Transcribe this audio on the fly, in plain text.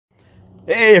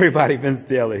Hey everybody, Vince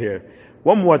Taylor here.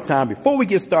 One more time, before we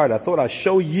get started, I thought I'd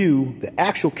show you the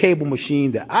actual cable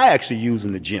machine that I actually use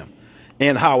in the gym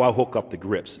and how I hook up the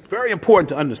grips. Very important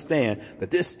to understand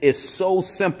that this is so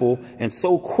simple and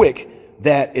so quick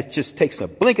that it just takes a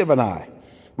blink of an eye.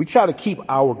 We try to keep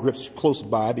our grips close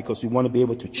by because we want to be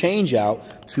able to change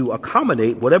out to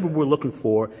accommodate whatever we're looking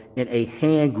for in a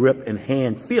hand grip and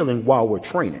hand feeling while we're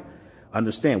training.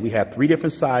 Understand, we have 3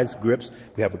 different size grips.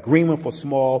 We have a green one for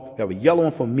small, we have a yellow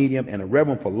one for medium, and a red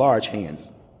one for large hands.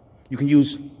 You can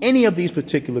use any of these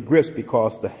particular grips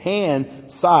because the hand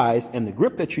size and the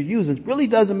grip that you're using really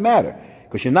doesn't matter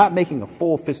because you're not making a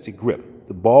full-fisted grip.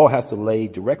 The ball has to lay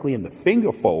directly in the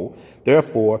finger fold.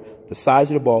 Therefore, the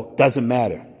size of the ball doesn't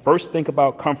matter. First, think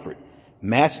about comfort.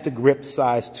 Match the grip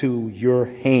size to your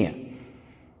hand.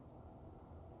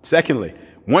 Secondly,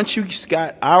 once you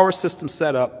got our system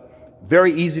set up,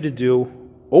 very easy to do.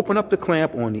 Open up the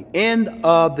clamp on the end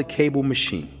of the cable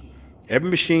machine. Every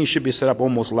machine should be set up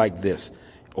almost like this.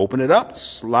 Open it up,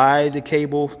 slide the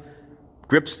cable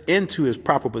grips into its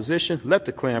proper position, let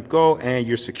the clamp go, and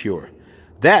you're secure.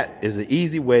 That is an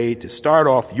easy way to start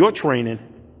off your training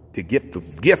to get the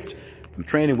gift from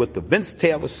training with the Vince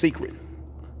Taylor Secret.